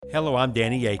Hello, I'm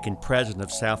Danny Aiken, president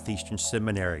of Southeastern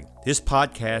Seminary. This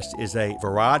podcast is a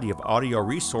variety of audio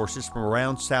resources from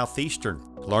around Southeastern.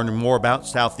 To learn more about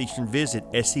Southeastern, visit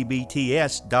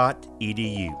sebts.edu.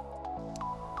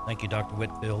 Thank you, Dr.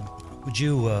 Whitfield. Would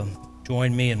you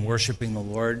join me in worshiping the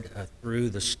Lord through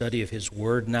the study of His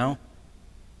Word now?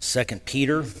 2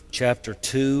 Peter chapter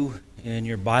 2 in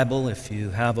your Bible. If you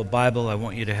have a Bible, I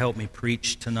want you to help me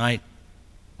preach tonight.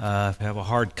 If you have a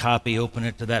hard copy, open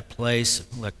it to that place.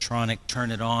 Electronic, turn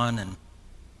it on, and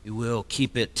you will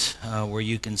keep it where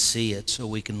you can see it so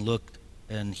we can look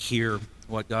and hear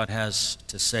what God has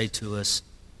to say to us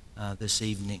this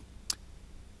evening.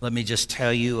 Let me just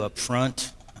tell you up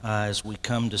front as we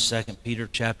come to 2 Peter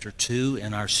chapter 2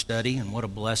 in our study, and what a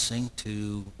blessing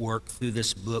to work through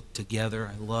this book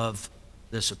together. I love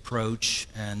this approach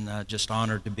and just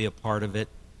honored to be a part of it.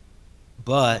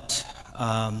 But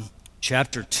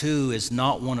Chapter 2 is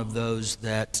not one of those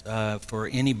that for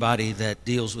anybody that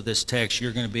deals with this text,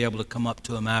 you're going to be able to come up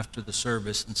to them after the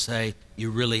service and say,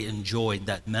 you really enjoyed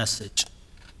that message.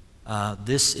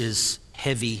 This is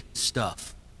heavy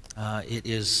stuff. It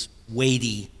is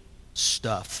weighty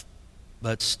stuff,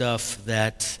 but stuff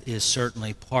that is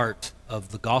certainly part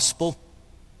of the gospel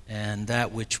and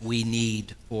that which we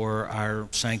need for our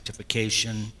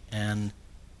sanctification and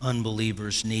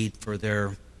unbelievers need for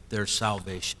their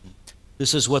salvation.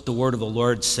 This is what the word of the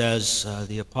Lord says.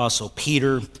 The Apostle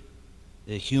Peter,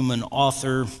 the human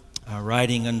author,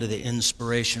 writing under the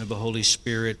inspiration of the Holy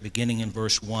Spirit, beginning in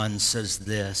verse 1, says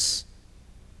this: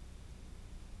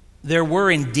 "There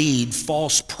were indeed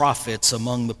false prophets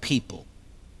among the people,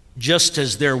 just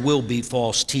as there will be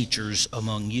false teachers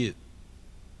among you.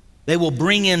 They will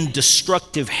bring in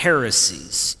destructive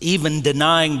heresies, even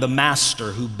denying the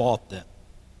master who bought them,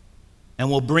 and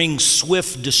will bring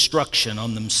swift destruction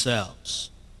on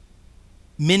themselves.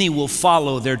 Many will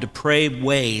follow their depraved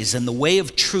ways, and the way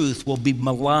of truth will be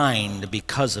maligned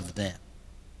because of them.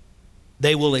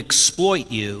 They will exploit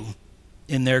you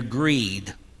in their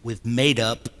greed with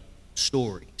made-up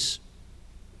stories."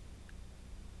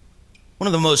 One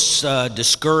of the most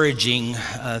discouraging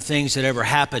things that ever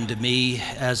happened to me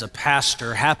as a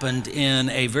pastor happened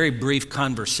in a very brief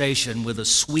conversation with a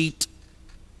sweet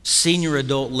senior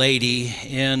adult lady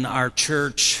in our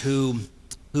church who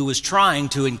was trying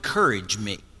to encourage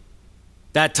me.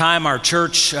 That time our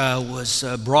church was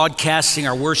broadcasting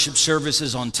our worship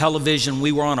services on television.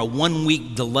 We were on a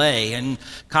 1-week delay, and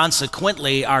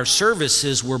consequently our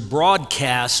services were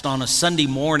broadcast on a Sunday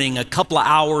morning a couple of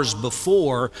hours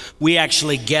before we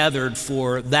actually gathered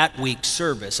for that week's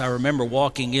service. I remember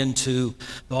walking into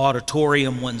the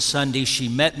auditorium one Sunday. She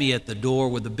met me at the door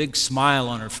with a big smile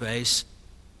on her face,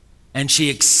 and she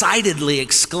excitedly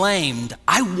exclaimed,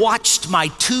 "I watched my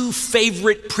 2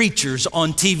 favorite preachers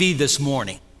on TV this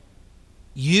morning,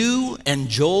 you and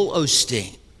Joel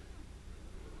Osteen."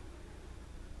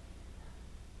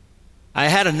 I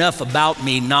had enough about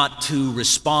me not to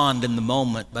respond in the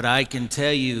moment, but I can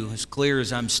tell you as clear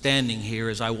as I'm standing here,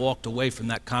 as I walked away from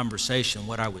that conversation,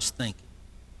 what I was thinking.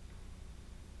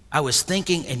 I was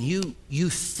thinking, and you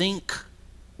think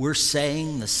we're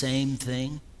saying the same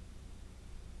thing?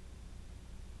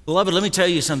 Beloved, let me tell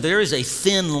you something. There is a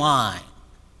thin line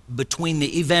between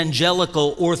the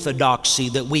evangelical orthodoxy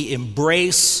that we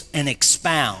embrace and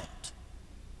expound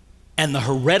and the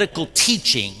heretical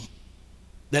teaching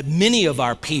that many of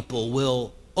our people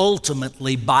will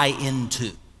ultimately buy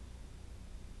into.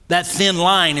 That thin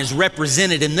line is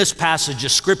represented in this passage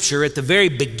of Scripture at the very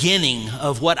beginning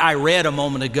of what I read a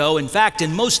moment ago. In fact,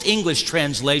 in most English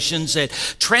translations, it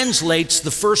translates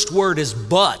the first word as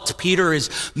 "but." Peter is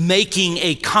making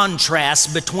a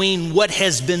contrast between what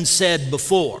has been said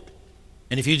before.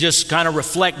 And if you just kind of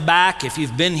reflect back, if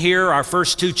you've been here, our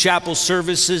first 2 chapel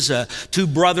services, 2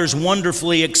 brothers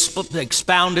wonderfully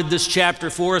expounded this chapter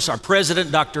for us. Our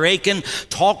president, Dr. Aiken,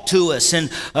 talked to us in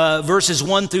verses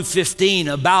 1 through 15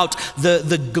 about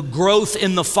the growth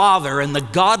in the Father and the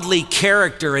godly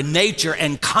character and nature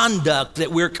and conduct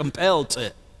that we're compelled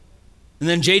to. And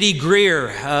then J.D. Greer,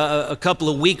 a couple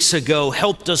of weeks ago,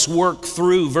 helped us work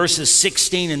through verses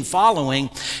 16 and following,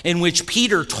 in which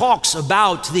Peter talks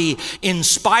about the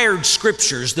inspired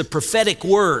scriptures, the prophetic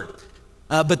word.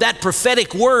 But that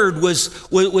prophetic word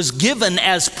was given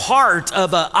as part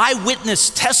of an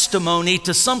eyewitness testimony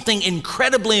to something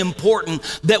incredibly important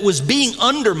that was being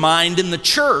undermined in the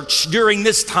church during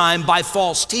this time by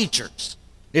false teachers.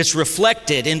 It's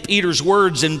reflected in Peter's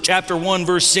words in chapter 1,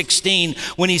 verse 16,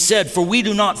 when he said, "For we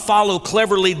do not follow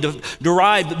cleverly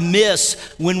derived myths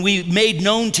when we made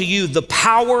known to you the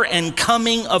power and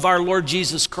coming of our Lord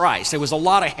Jesus Christ." There was a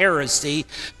lot of heresy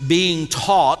being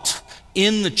taught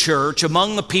in the church,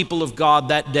 among the people of God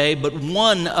that day, but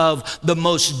one of the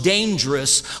most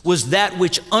dangerous was that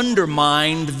which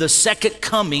undermined the second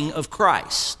coming of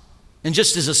Christ. And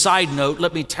just as a side note,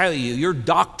 let me tell you, your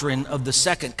doctrine of the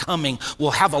second coming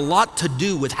will have a lot to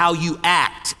do with how you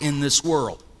act in this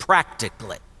world,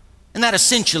 practically. And that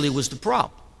essentially was the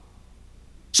problem.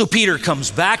 So Peter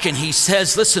comes back and he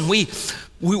says, listen, we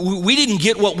didn't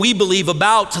get what we believe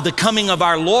about the coming of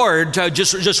our Lord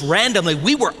just randomly.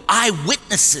 We were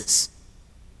eyewitnesses.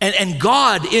 And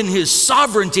God, in his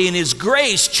sovereignty and his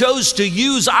grace, chose to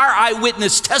use our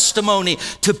eyewitness testimony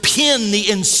to pen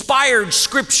the inspired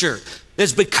scripture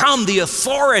that's become the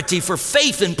authority for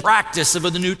faith and practice of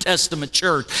the New Testament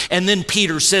church. And then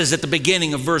Peter says at the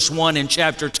beginning of verse 1 in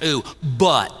chapter 2,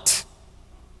 but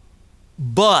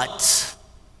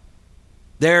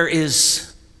there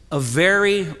is a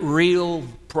very real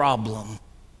problem,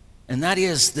 and that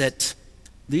is that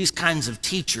these kinds of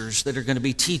teachers that are going to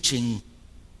be teaching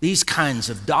these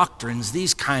kinds of doctrines,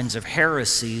 these kinds of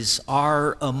heresies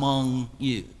are among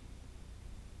you.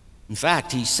 In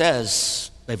fact, he says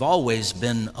they've always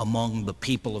been among the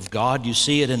people of God. You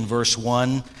see it in verse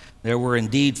 1. There were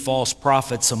indeed false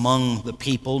prophets among the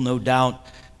people. No doubt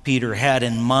Peter had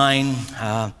in mind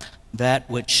that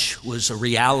which was a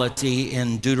reality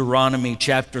in Deuteronomy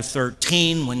chapter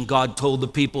 13 when God told the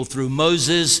people through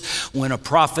Moses, when a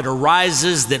prophet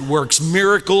arises that works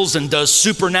miracles and does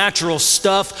supernatural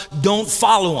stuff, don't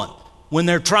follow him when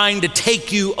they're trying to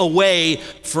take you away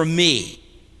from me.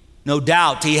 No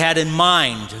doubt he had in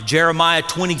mind Jeremiah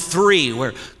 23,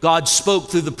 where God spoke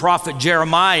through the prophet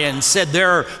Jeremiah and said, there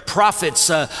are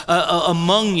prophets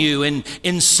among you.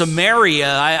 In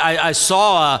Samaria, I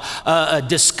saw a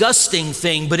disgusting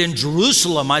thing, but in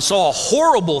Jerusalem, I saw a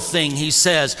horrible thing, he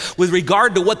says, with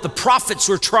regard to what the prophets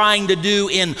were trying to do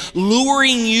in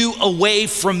luring you away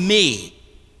from me.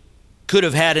 Could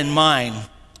have had in mind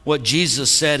what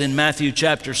Jesus said in Matthew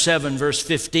chapter 7, verse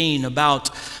 15 about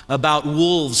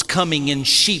wolves coming in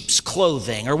sheep's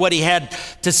clothing, or what he had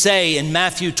to say in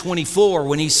Matthew 24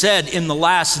 when he said in the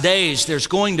last days there's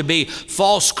going to be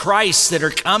false Christs that are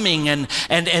coming and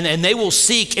they will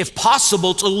seek, if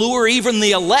possible, to lure even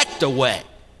the elect away.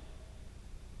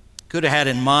 Could have had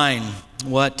in mind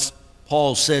what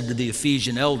Paul said to the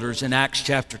Ephesian elders in Acts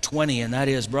chapter 20, and that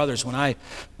is, brothers, when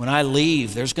I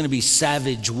leave, there's going to be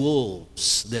savage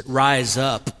wolves that rise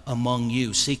up among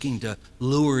you, seeking to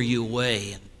lure you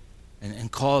away and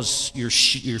cause your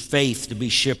faith to be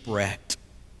shipwrecked.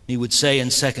 He would say in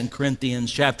 2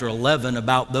 Corinthians chapter 11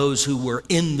 about those who were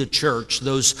in the church,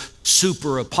 those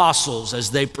super apostles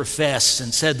as they professed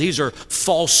and said these are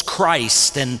false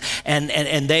Christ and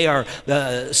they are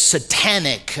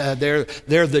satanic. They're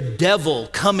the devil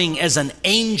coming as an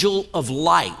angel of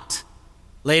light.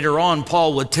 Later on,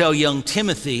 Paul would tell young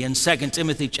Timothy in 2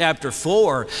 Timothy chapter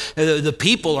 4, the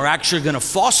people are actually going to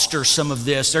foster some of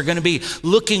this. They're going to be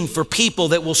looking for people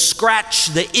that will scratch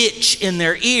the itch in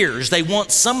their ears. They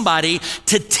want somebody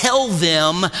to tell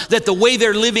them that the way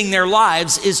they're living their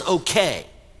lives is okay.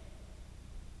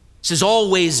 This has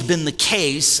always been the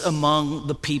case among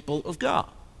the people of God.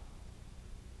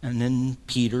 And then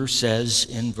Peter says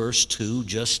in verse 2,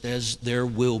 just as there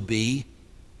will be,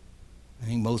 I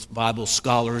think most Bible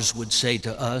scholars would say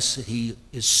to us that he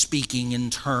is speaking in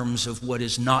terms of what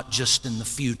is not just in the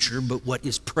future, but what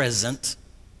is present,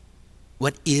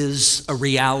 what is a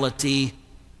reality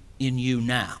in you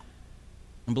now.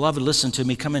 And beloved, listen to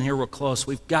me, come in here real close.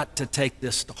 We've got to take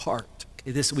this to heart.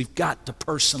 We've got to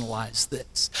personalize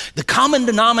this. The common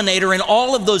denominator in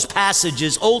all of those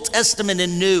passages, Old Testament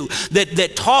and New,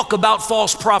 that talk about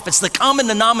false prophets, the common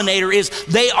denominator is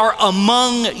they are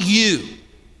among you.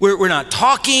 We're not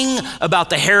talking about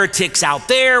the heretics out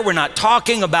there. We're not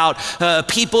talking about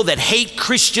people that hate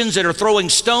Christians that are throwing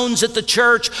stones at the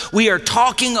church. We are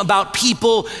talking about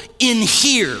people in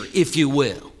here, if you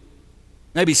will.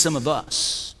 Maybe some of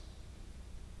us.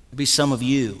 Maybe some of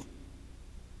you.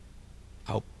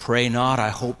 I pray not, I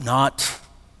hope not.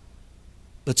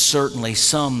 But certainly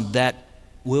some that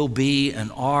will be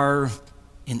and are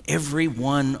in every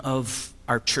one of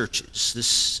our churches.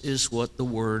 This is what the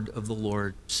word of the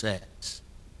Lord says.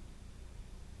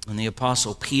 And the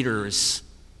Apostle Peter is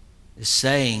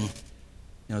saying,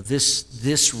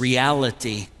 this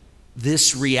reality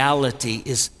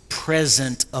is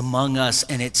present among us,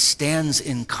 and it stands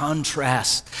in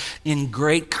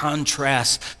great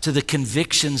contrast to the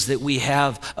convictions that we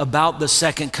have about the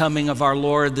second coming of our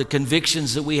Lord, the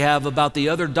convictions that we have about the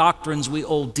other doctrines we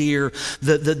hold dear,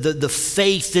 the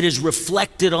faith that is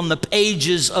reflected on the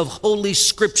pages of Holy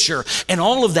Scripture, and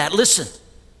all of that, listen,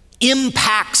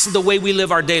 impacts the way we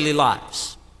live our daily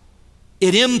lives.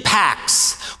 It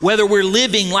impacts whether we're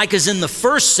living, like is in the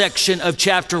first section of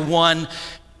chapter 1,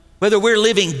 whether we're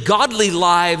living godly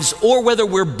lives or whether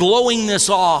we're blowing this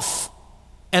off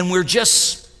and we're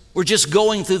just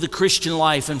going through the Christian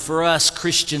life, and for us,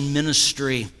 Christian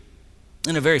ministry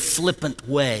in a very flippant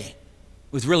way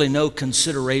with really no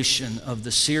consideration of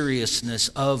the seriousness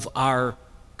of our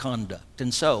conduct.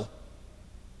 And so,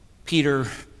 Peter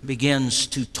begins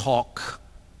to talk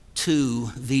to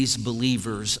these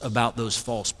believers about those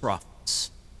false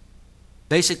prophets,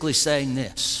 basically saying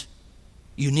this: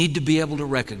 you need to be able to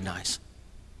recognize them.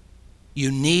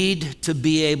 You need to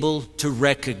be able to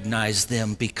recognize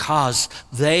them because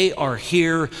they are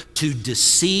here to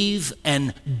deceive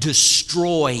and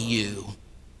destroy you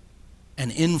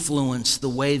and influence the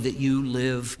way that you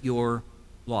live your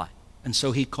life. And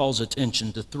so he calls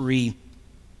attention to 3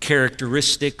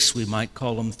 characteristics, we might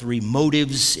call them 3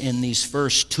 motives in these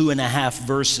first 2.5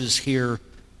 verses here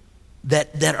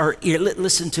that are,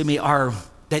 listen to me,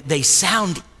 that they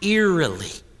sound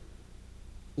eerily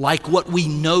like what we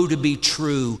know to be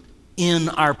true in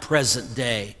our present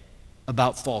day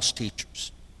about false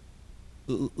teachers.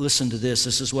 Listen to this.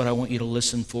 This is what I want you to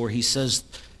listen for. He says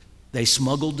they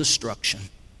smuggle destruction.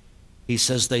 He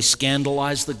says they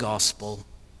scandalize the gospel.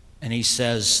 And he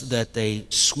says that they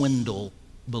swindle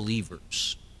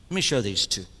believers. Let me show these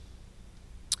 2.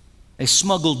 They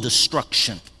smuggle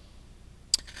destruction.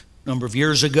 A number of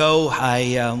years ago,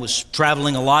 I was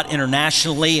traveling a lot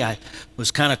internationally. I was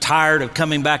kind of tired of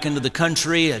coming back into the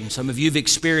country, and some of you have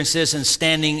experienced this and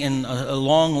standing in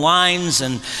long lines.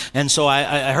 And so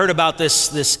I heard about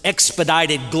this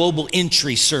expedited global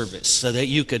entry service, so that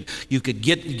you could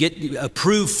get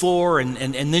approved for,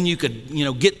 and then you could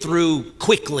get through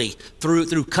quickly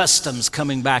through customs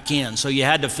coming back in. So you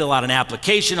had to fill out an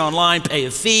application online, pay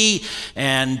a fee,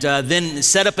 and then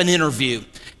set up an interview.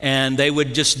 And they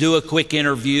would just do a quick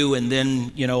interview, and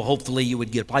then, hopefully you would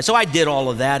get applied. So I did all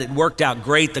of that. It worked out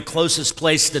great. The closest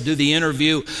place to do the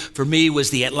interview for me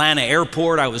was the Atlanta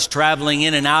airport. I was traveling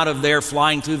in and out of there,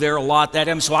 flying through there a lot that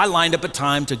time. So I lined up a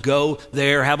time to go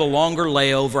there, have a longer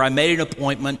layover. I made an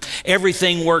appointment.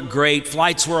 Everything worked great.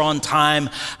 Flights were on time.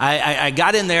 I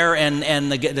got in there,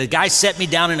 and the guy set me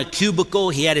down in a cubicle.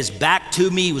 He had his back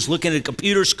to me. He was looking at a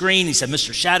computer screen. He said,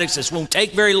 "Mr. Shattuck, this won't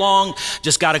take very long.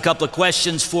 Just got a couple of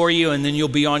questions for you, and then you'll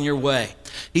be on your way."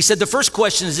 He said, the first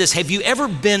question is this: Have you ever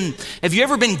been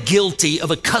guilty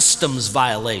of a customs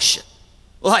violation?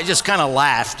 Well, I just kind of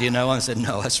laughed, and I said,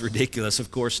 "No, that's ridiculous.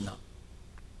 Of course not."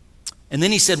 And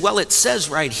then he said, "Well, it says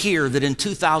right here that in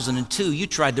 2002, you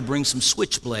tried to bring some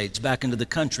switchblades back into the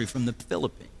country from the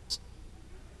Philippines."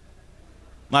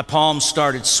 My palms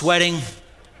started sweating,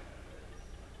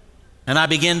 and I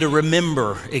began to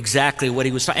remember exactly what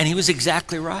he was talking, and he was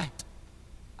exactly right.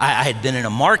 I had been in a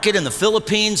market in the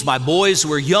Philippines. My boys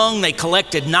were young. They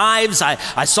collected knives.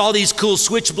 I saw these cool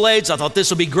switchblades. I thought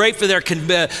this would be great for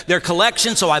their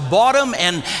collection, so I bought them,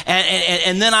 and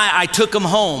then I took them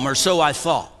home, or so I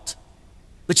thought.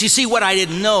 But you see, what I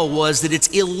didn't know was that it's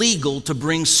illegal to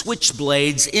bring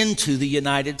switchblades into the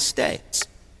United States.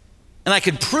 And I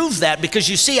could prove that because,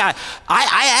 you see, I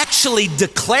actually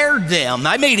declared them.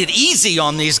 I made it easy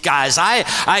on these guys.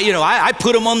 I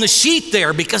put them on the sheet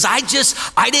there because I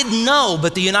didn't know.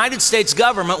 But the United States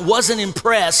government wasn't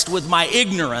impressed with my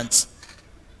ignorance.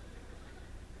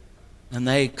 And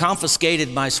they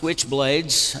confiscated my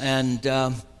switchblades,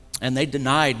 and they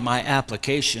denied my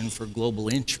application for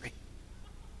global entry.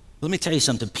 Let me tell you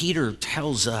something. Peter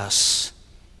tells us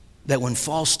that when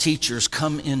false teachers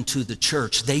come into the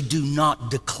church, they do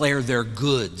not declare their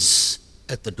goods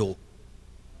at the door.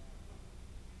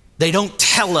 They don't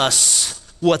tell us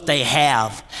what they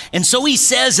have. And so he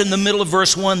says in the middle of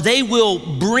verse 1, they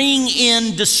will bring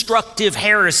in destructive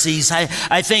heresies.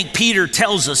 I think Peter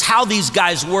tells us how these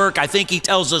guys work. I think he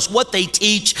tells us what they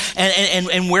teach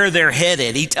and where they're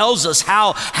headed. He tells us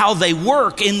how they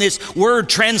work in this word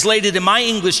translated in my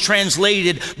English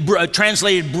translated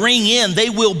bring in.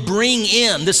 They will bring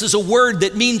in. This is a word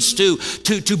that means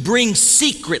to bring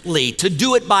secretly, to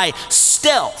do it by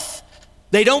stealth.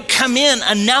 They don't come in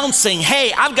announcing,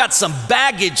 "Hey, I've got some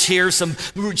baggage here, some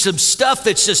stuff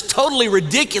that's just totally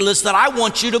ridiculous that I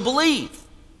want you to believe."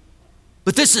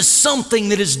 But this is something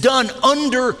that is done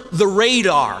under the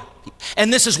radar.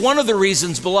 And this is one of the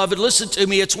reasons, beloved, listen to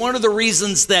me, it's one of the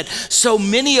reasons that so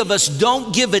many of us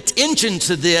don't give attention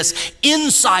to this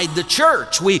inside the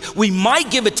church. We might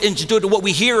give attention to it, to what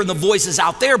we hear in the voices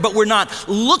out there, but we're not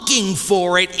looking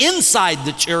for it inside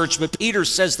the church. But Peter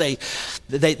says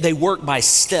they work by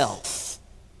stealth.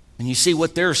 And you see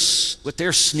what they're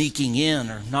sneaking in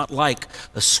are not like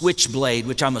a switchblade,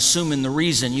 which I'm assuming the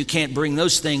reason you can't bring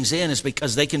those things in is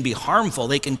because they can be harmful.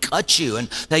 They can cut you, and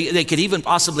they could even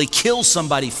possibly kill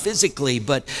somebody physically.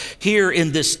 But here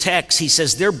in this text, he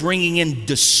says they're bringing in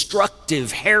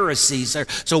destructive heresies.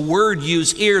 There's a word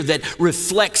used here that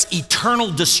reflects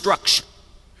eternal destruction.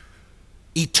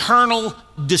 Eternal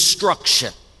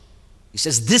destruction. He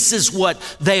says this is what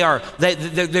they are.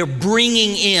 They're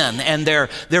bringing in, and they're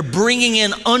bringing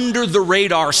in under the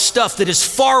radar stuff that is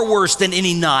far worse than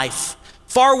any knife,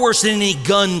 far worse than any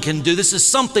gun can do. This is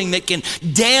something that can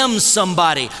damn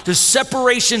somebody to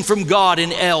separation from God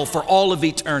in hell for all of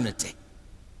eternity.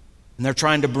 And they're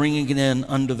trying to bring it in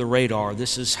under the radar.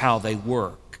 This is how they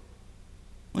work.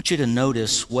 I want you to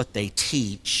notice what they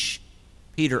teach.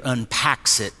 Peter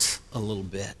unpacks it a little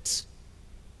bit.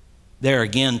 There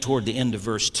again, toward the end of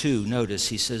verse 2, notice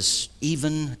he says,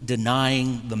 even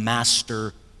denying the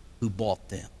master who bought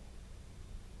them.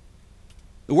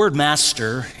 The word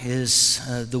master is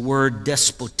the word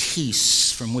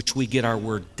despotis, from which we get our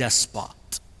word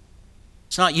despot.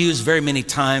 It's not used very many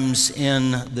times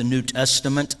in the New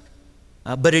Testament,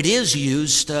 but it is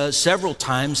used several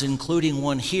times, including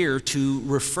one here, to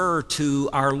refer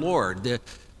to our Lord. The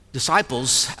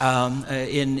disciples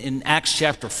in Acts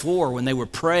chapter 4, when they were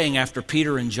praying after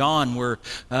Peter and John were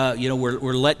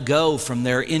let go from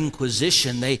their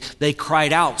inquisition, they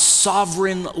cried out,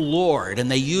 "Sovereign Lord,"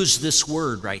 and they used this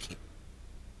word right here.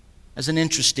 Has an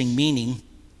interesting meaning.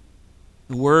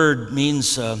 The word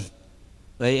means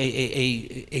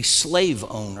a slave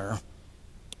owner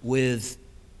with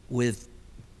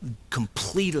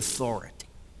complete authority.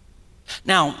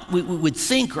 Now, we would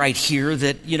think right here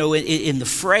that, in the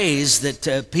phrase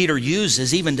that Peter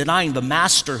uses, even denying the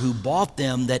master who bought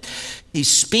them, that he's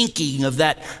speaking of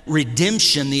that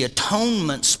redemption, the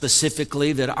atonement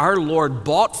specifically that our Lord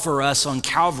bought for us on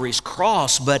Calvary's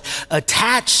cross. But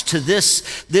attached to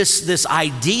this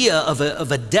idea of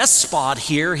a despot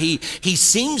here, he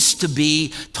seems to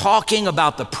be talking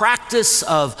about the practice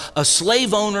of a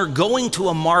slave owner going to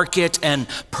a market and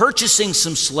purchasing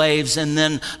some slaves and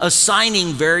then assigning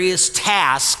various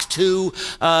tasks to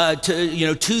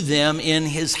them in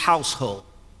his household.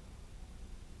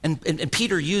 And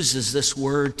Peter uses this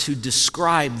word to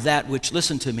describe that which,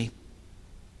 listen to me,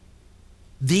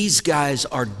 these guys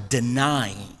are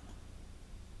denying.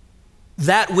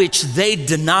 That which they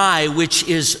deny, which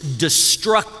is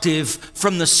destructive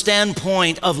from the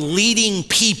standpoint of leading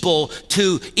people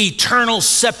to eternal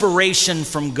separation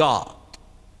from God.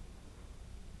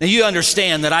 Now you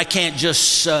understand that I can't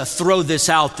just throw this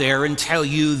out there and tell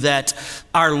you that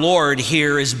our Lord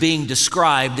here is being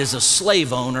described as a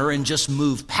slave owner and just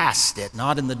move past it,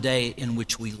 not in the day in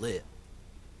which we live.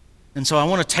 And so I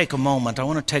want to take a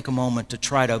moment to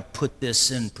try to put this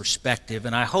in perspective,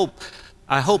 and I hope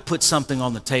put something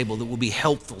on the table that will be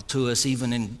helpful to us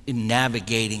even in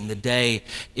navigating the day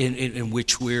in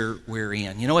which we're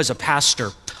in. As a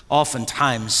pastor,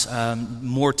 oftentimes,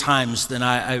 more times than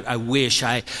I wish,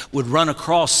 I would run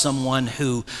across someone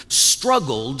who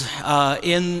struggled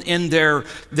in their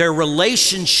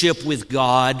relationship with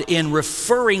God in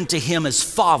referring to Him as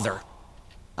Father.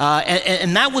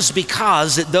 And that was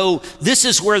because though this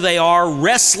is where they are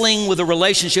wrestling with a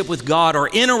relationship with God or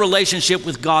in a relationship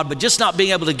with God, but just not being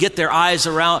able to get their arms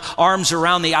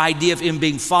around the idea of Him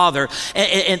being Father.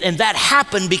 And that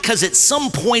happened because at some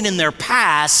point in their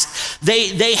past,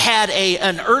 they had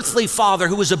an earthly father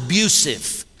who was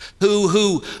abusive,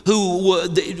 who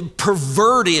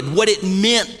perverted what it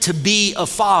meant to be a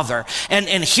father.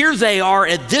 And here they are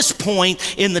at this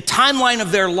point in the timeline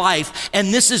of their life,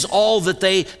 and this is all that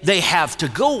they have to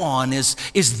go on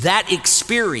is that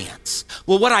experience.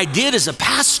 Well, what I did as a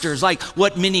pastor is like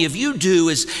what many of you do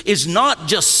is not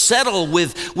just settle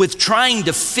with trying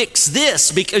to fix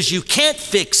this, because you can't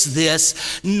fix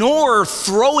this, nor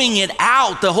throwing it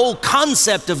out, the whole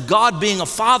concept of God being a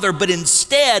father, but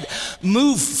instead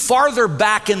move farther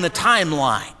back in the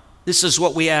timeline. This is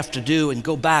what we have to do, and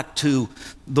go back to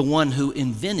the one who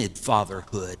invented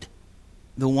fatherhood,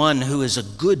 the one who is a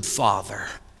good father,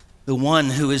 the one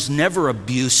who is never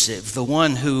abusive, the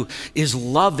one who is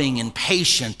loving and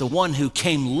patient, the one who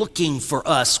came looking for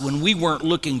us when we weren't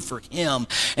looking for Him.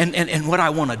 And what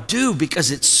I want to do, because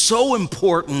it's so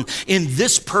important in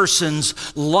this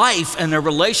person's life and their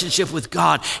relationship with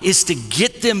God, is to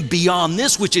get them beyond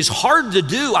this, which is hard to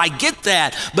do. I get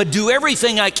that, but do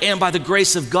everything I can by the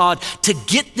grace of God to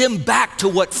get them back to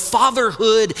what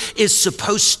fatherhood is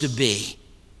supposed to be.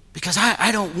 Because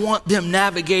I don't want them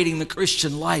navigating the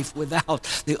Christian life without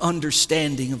the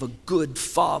understanding of a good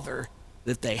father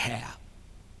that they have.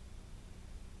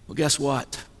 Well, guess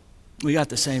what? We got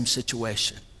the same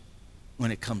situation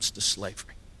when it comes to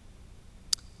slavery.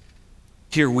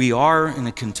 Here we are in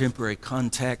a contemporary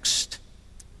context,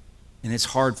 and it's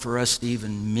hard for us to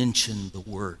even mention the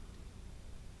word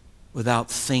without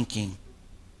thinking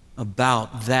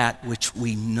about that which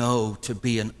we know to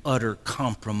be an utter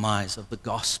compromise of the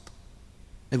gospel.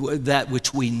 That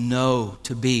which we know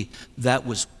to be that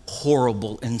was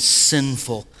horrible and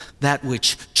sinful, that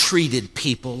which treated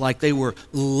people like they were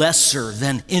lesser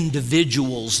than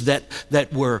individuals that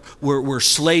were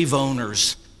slave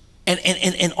owners.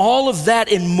 And all of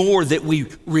that and more that we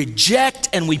reject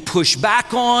and we push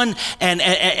back on, and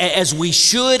as we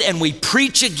should, and we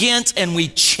preach against and we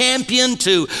champion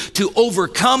to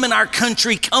overcome in our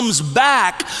country, comes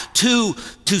back to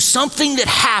something that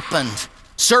happened.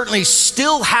 Certainly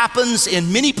still happens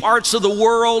in many parts of the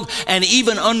world, and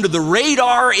even under the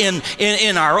radar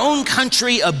in our own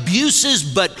country, abuses,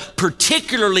 but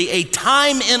particularly a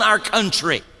time in our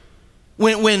country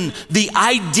when the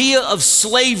idea of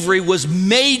slavery was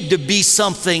made to be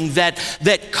something that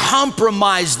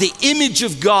compromised the image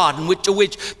of God in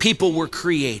which people were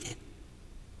created.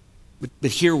 But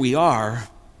here we are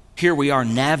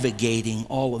navigating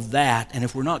all of that, and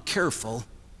if we're not careful,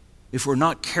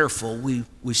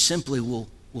 we simply will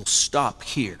stop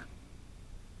here.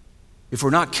 If we're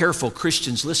not careful,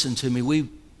 Christians, listen to me,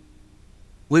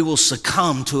 we will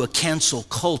succumb to a cancel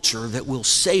culture that will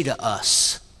say to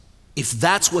us, if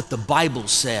that's what the Bible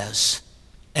says,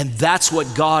 and that's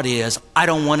what God is, I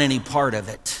don't want any part of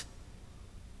it.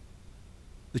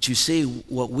 But you see,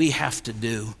 what we have to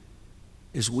do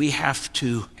is we have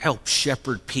to help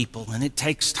shepherd people, and it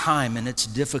takes time and it's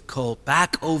difficult.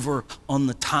 Back over on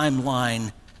the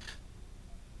timeline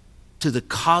to the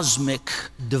cosmic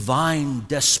divine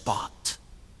despot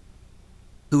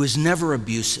who is never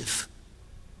abusive,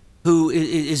 who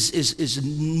is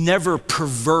never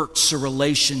perverts a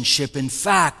relationship, in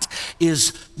fact,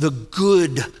 is the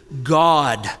good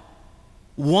God,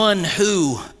 one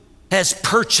who has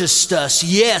purchased us,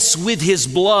 yes, with his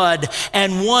blood,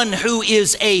 and one who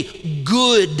is a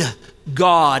good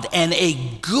God and a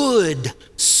good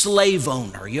slave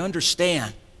owner. You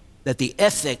understand that the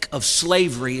ethic of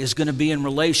slavery is going to be in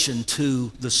relation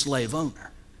to the slave owner.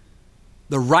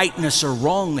 The rightness or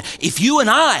wrongness. If you and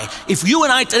I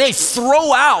today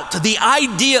throw out the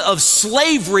idea of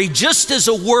slavery just as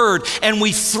a word, and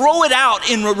we throw it out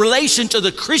in relation to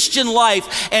the Christian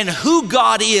life and who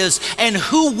God is and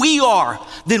who we are,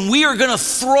 then we are going to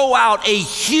throw out a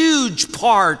huge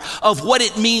part of what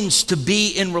it means to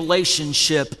be in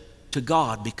relationship to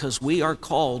God, because we are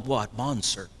called what?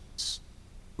 Bondservants.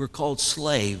 We're called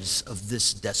slaves of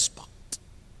this despot.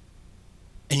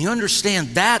 And you understand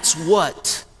that's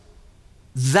what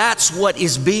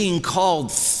is being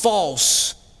called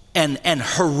false and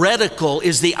heretical,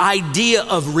 is the idea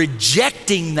of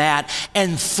rejecting that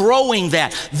and throwing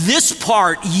that. This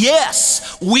part,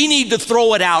 yes, we need to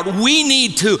throw it out. We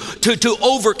need to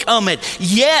overcome it.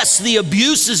 Yes, the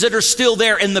abuses that are still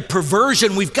there and the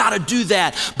perversion, we've got to do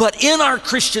that. But in our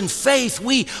Christian faith,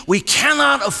 we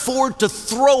cannot afford to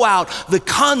throw out the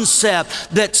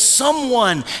concept that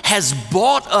someone has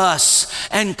bought us,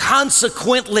 and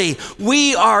consequently,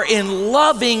 we are in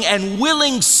loving and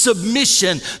willing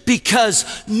submission, because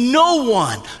no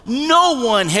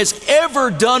one has ever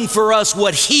done for us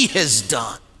what he has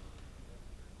done.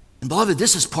 And beloved,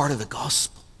 this is part of the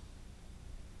gospel.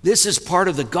 This is part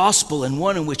of the gospel, and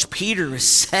one in which Peter is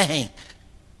saying,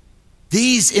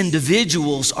 these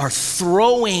individuals are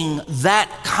throwing that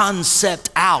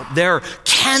concept out. They're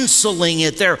canceling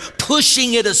it. They're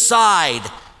pushing it aside.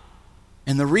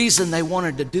 And the reason they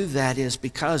wanted to do that is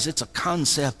because it's a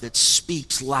concept that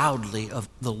speaks loudly of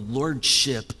the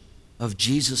lordship of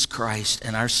Jesus Christ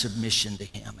and our submission to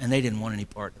him. And they didn't want any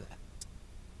part of that.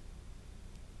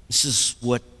 This is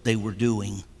what they were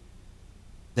doing.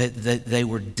 They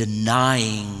were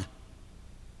denying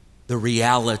the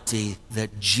reality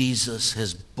that Jesus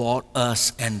has bought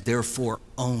us and therefore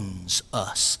owns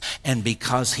us. And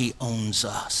because he owns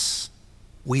us,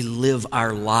 we live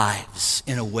our lives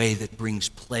in a way that brings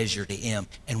pleasure to him,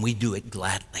 and we do it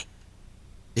gladly,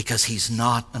 because he's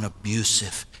not an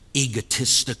abusive,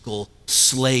 egotistical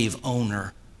slave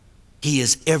owner. He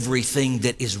is everything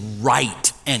that is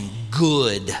right and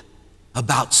good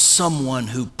about someone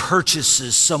who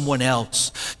purchases someone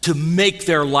else to make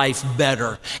their life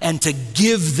better and to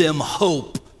give them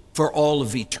hope for all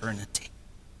of eternity.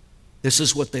 This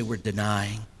is what they were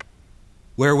denying.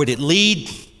 Where would it lead?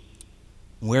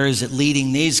 Where is it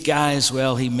leading these guys?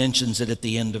 Well, he mentions it at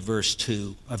the end of verse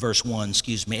 1,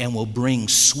 and will bring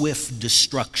swift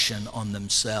destruction on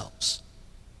themselves.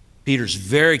 Peter's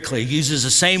very clear. He uses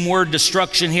the same word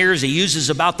destruction here as he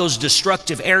uses about those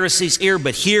destructive heresies here,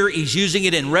 but here he's using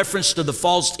it in reference to the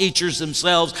false teachers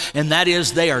themselves, and that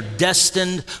is they are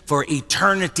destined for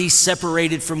eternity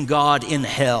separated from God in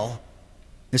hell.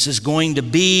 This is going to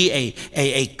be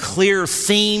a clear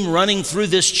theme running through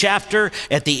this chapter.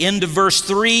 At the end of verse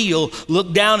 3, you'll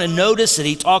look down and notice that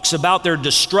he talks about their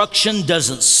destruction,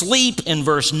 doesn't sleep. In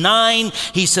verse 9,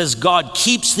 he says God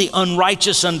keeps the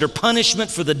unrighteous under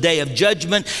punishment for the day of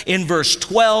judgment. In verse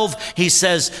 12, he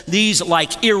says these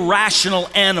like irrational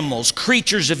animals,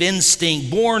 creatures of instinct,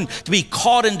 born to be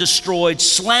caught and destroyed,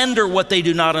 slander what they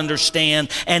do not understand,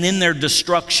 and in their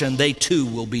destruction they too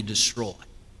will be destroyed.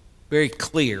 Very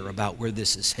clear about where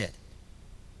this is headed.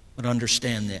 But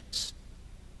understand this.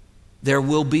 There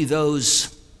will be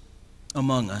those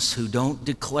among us who don't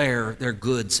declare their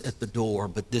goods at the door,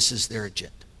 but this is their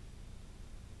agenda.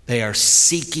 They are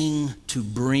seeking to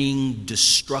bring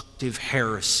destructive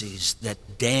heresies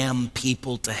that damn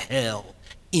people to hell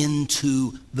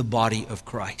into the body of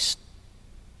Christ,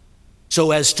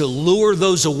 so as to lure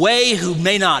those away who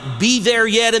may not be there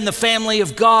yet in the family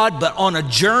of God, but on a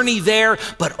journey there,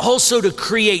 but also to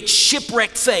create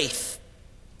shipwrecked faith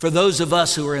for those of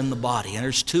us who are in the body. And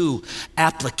there's two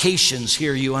applications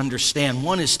here you understand.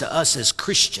 One is to us as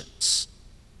Christians.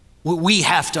 We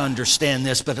have to understand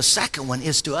this, but a second one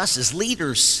is to us as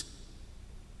leaders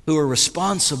who are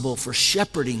responsible for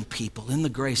shepherding people in the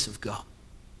grace of God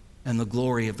and the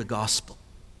glory of the gospel.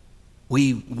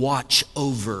 We watch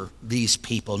over these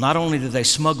people. Not only do they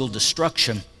smuggle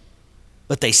destruction,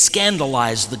 but they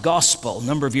scandalize the gospel. A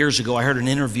number of years ago, I heard an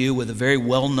interview with a very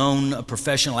well-known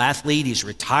professional athlete. He's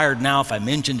retired now. If I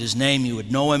mentioned his name, you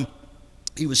would know him.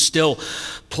 He was still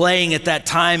playing at that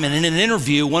time, and in an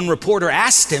interview, one reporter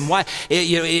asked him why.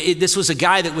 This was a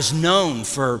guy that was known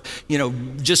for,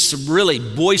 just really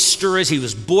boisterous. He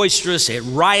was boisterous, had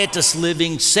riotous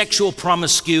living, sexual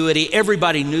promiscuity.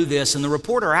 Everybody knew this, and the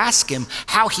reporter asked him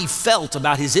how he felt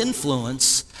about his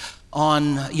influence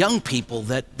on young people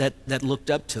that looked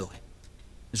up to him.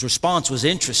 His response was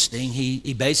interesting.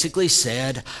 He basically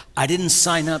said, "I didn't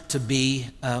sign up to be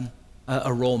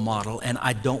a role model, and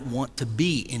I don't want to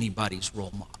be anybody's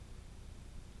role model."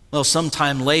 Well,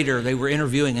 sometime later, they were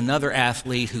interviewing another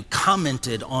athlete who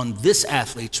commented on this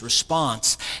athlete's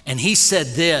response, and he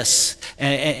said this,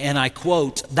 and I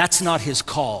quote, "That's not his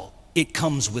call. It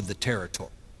comes with the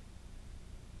territory."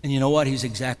 And you know what? He's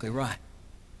exactly right.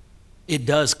 It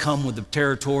does come with the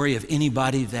territory of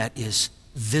anybody that is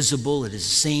visible, it is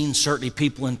seen, certainly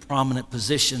people in prominent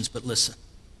positions, but listen,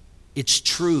 it's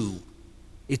true.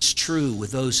 It's true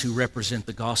with those who represent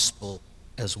the gospel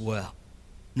as well.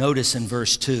 Notice in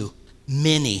verse 2,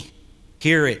 many,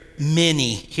 hear it,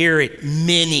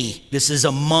 many. This is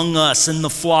among us in the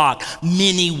flock.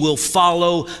 Many will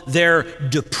follow their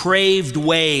depraved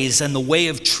ways, and the way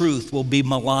of truth will be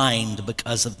maligned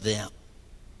because of them.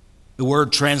 The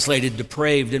word translated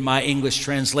depraved in my English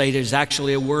translated is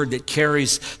actually a word that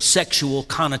carries sexual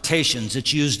connotations.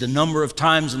 It's used a number of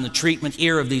times in the treatment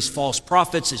here of these false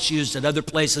prophets. It's used at other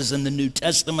places in the New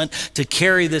Testament to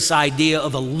carry this idea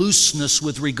of a looseness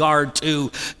with regard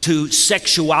to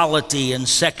sexuality and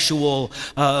sexual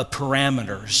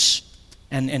parameters.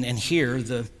 And here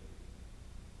the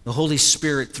Holy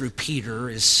Spirit through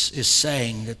Peter is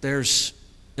saying that there's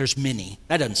many.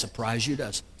 That doesn't surprise you,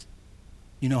 does it?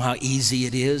 You know how easy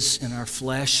it is in our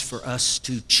flesh for us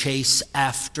to chase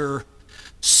after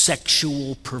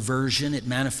sexual perversion. It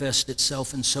manifests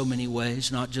itself in so many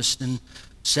ways, not just in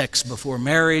sex before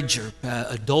marriage or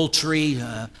adultery,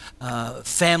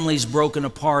 families broken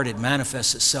apart. It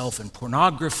manifests itself in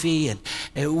pornography. And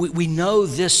we know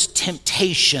this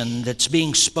temptation that's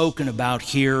being spoken about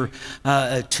here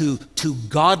to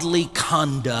godly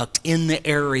conduct in the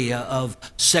area of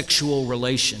sexual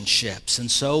relationships. And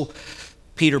so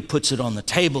Peter puts it on the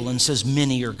table and says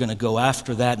many are going to go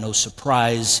after that. No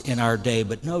surprise in our day.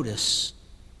 But notice,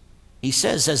 he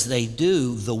says as they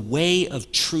do, the way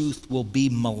of truth will be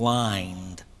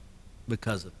maligned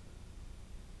because of it.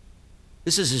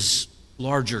 This is his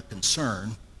larger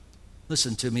concern.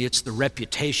 Listen to me, it's the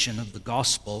reputation of the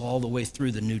gospel all the way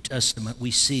through the New Testament. We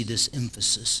see this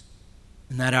emphasis.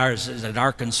 And that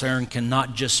our concern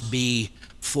cannot just be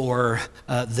for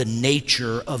the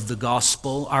nature of the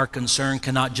gospel. Our concern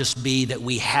cannot just be that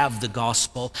we have the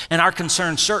gospel. And our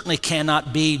concern certainly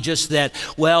cannot be just that,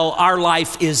 well, our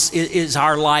life is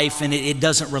our life and it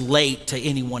doesn't relate to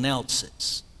anyone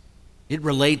else's. It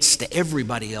relates to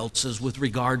everybody else's with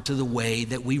regard to the way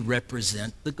that we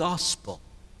represent the gospel.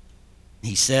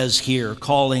 He says here,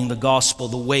 calling the gospel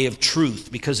the way of truth,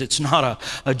 because it's not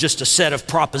just a set of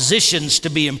propositions to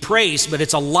be embraced, but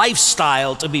it's a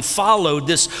lifestyle to be followed.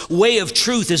 This way of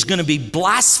truth is going to be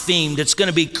blasphemed. It's going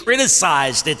to be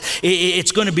criticized.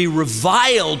 It's going to be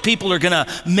reviled. People are going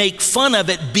to make fun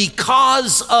of it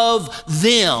because of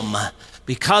them,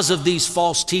 because of these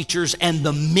false teachers and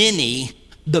the many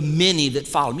that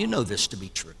follow them. You know this to be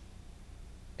true.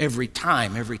 Every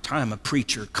time a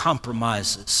preacher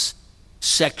compromises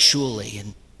sexually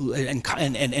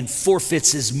and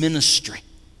forfeits his ministry,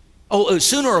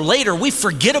 sooner or later we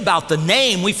forget about the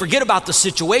name, we forget about the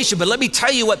situation. But let me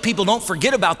tell you what people don't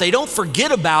forget about. They don't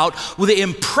forget about the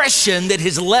impression that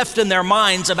is left in their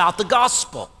minds about the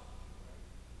gospel.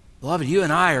 Beloved, you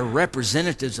and I are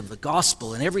representatives of the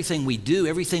gospel in everything we do,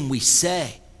 everything we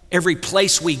say. Every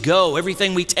place we go,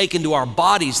 everything we take into our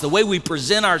bodies, the way we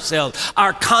present ourselves,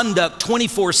 our conduct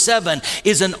 24/7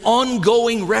 is an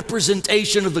ongoing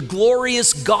representation of the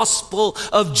glorious gospel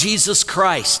of Jesus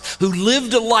Christ, who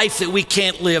lived a life that we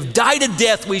can't live, died a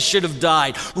death we should have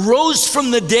died, rose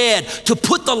from the dead to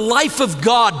put the life of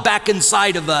God back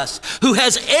inside of us, who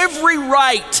has every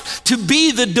right to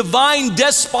be the divine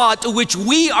despot to which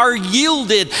we are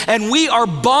yielded and we are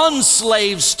bond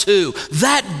slaves to.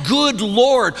 That good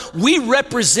Lord. We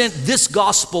represent this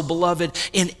gospel, beloved,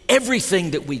 in everything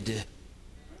that we do.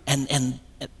 And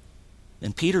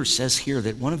Peter says here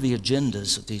that one of the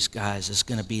agendas of these guys is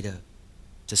going to be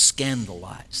to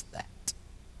scandalize that.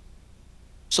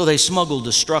 So they smuggle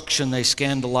destruction, they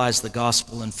scandalize the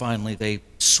gospel, and finally they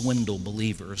swindle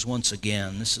believers. Once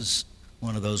again, this is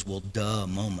one of those duh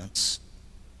moments.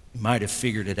 You might have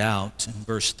figured it out. In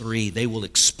verse 3, they will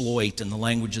exploit, in the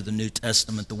language of the New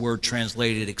Testament, the word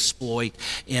translated exploit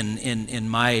in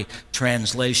my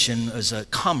translation as a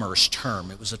commerce term.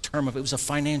 It was a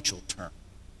financial term.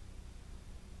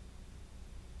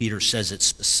 Peter says it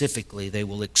specifically. They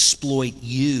will exploit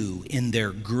you in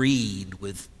their greed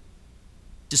with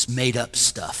just made up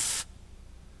stuff.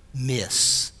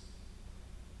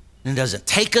 And it doesn't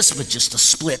take us but just a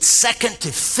split second to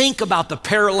think about the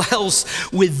parallels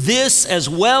with this, as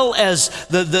well as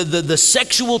the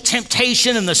sexual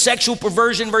temptation and the sexual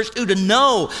perversion, verse 2, to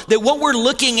know that what we're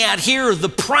looking at here are the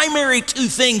primary two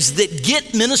things that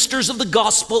get ministers of the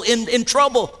gospel in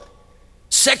trouble.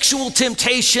 Sexual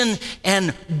temptation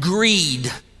and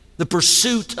greed, the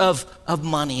pursuit of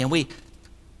money. And we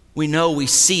know we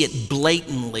see it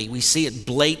blatantly.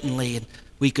 And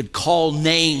we could call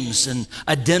names and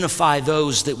identify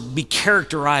those that would be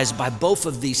characterized by both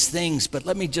of these things. But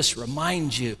let me just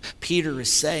remind you, Peter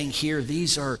is saying here,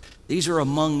 these are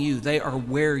among you. They are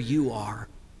where you are.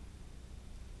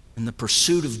 And the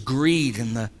pursuit of greed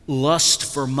and the lust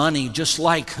for money, just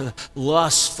like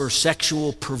lust for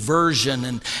sexual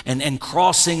perversion and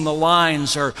crossing the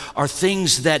lines, are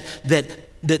things that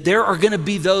there are going to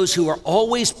be those who are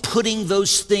always putting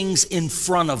those things in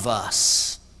front of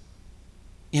us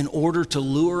in order to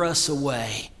lure us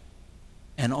away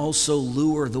and also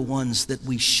lure the ones that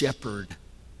we shepherd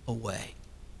away.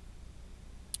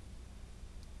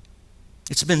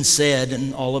 It's been said,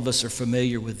 and all of us are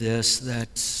familiar with this,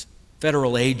 that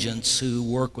federal agents who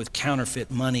work with counterfeit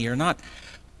money are not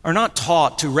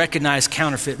taught to recognize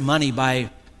counterfeit money by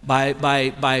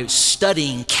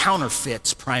studying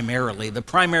counterfeits primarily. The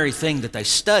primary thing that they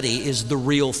study is the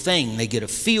real thing. They get a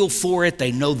feel for it,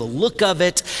 they know the look of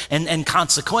it, and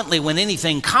consequently, when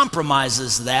anything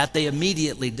compromises that, they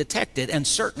immediately detect it, and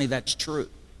certainly that's true.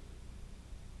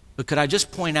 But could I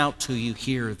just point out to you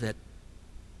here that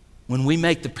when we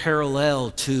make the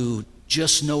parallel to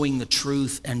just knowing the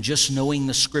truth and just knowing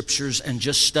the scriptures and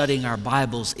just studying our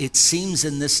Bibles, it seems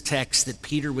in this text that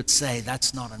Peter would say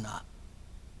that's not enough.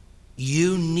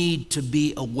 You need to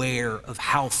be aware of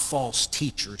how false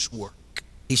teachers work.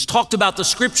 He's talked about the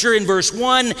scripture in verse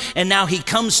 1, and now he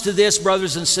comes to this,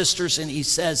 brothers and sisters, and he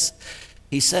says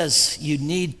you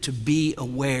need to be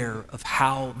aware of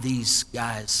how these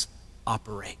guys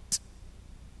operate.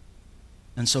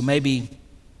 And so maybe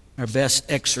our best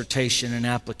exhortation and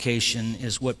application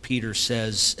is what Peter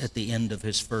says at the end of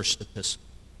his first epistle.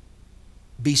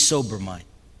 Be sober-minded.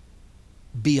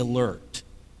 Be alert.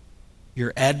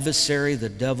 Your adversary, the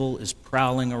devil, is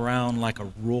prowling around like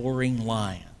a roaring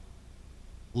lion,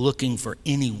 looking for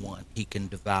anyone he can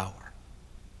devour.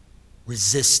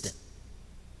 Resist him,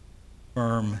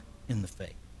 firm in the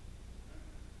faith.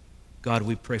 God,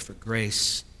 we pray for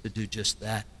grace to do just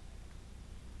that.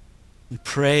 We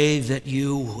pray that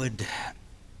you would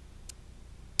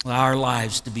allow our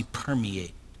lives to be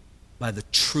permeated by the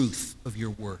truth of your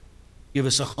word. Give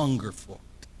us a hunger for it.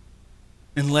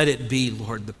 And let it be,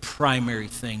 Lord, the primary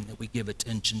thing that we give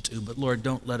attention to. But Lord,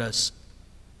 don't let us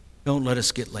Don't let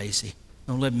us get lazy.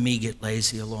 Don't let me get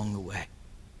lazy along the way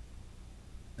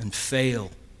and fail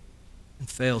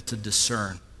to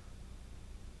discern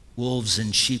wolves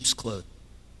in sheep's clothing.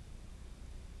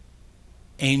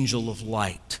 Angel of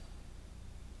light,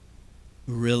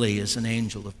 who really is an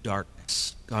angel of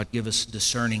darkness. God, give us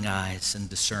discerning eyes and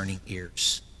discerning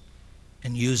ears.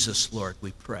 And use us, Lord,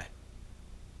 we pray.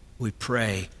 We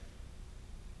pray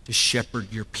to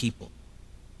shepherd your people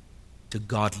to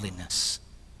godliness.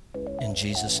 In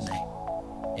Jesus' name,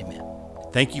 amen.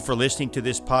 Thank you for listening to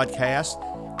this podcast.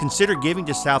 Consider giving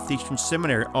to Southeastern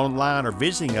Seminary online or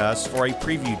visiting us for a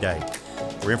preview day.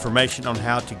 For information on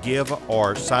how to give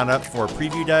or sign up for a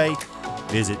preview day,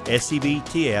 visit sebts.edu.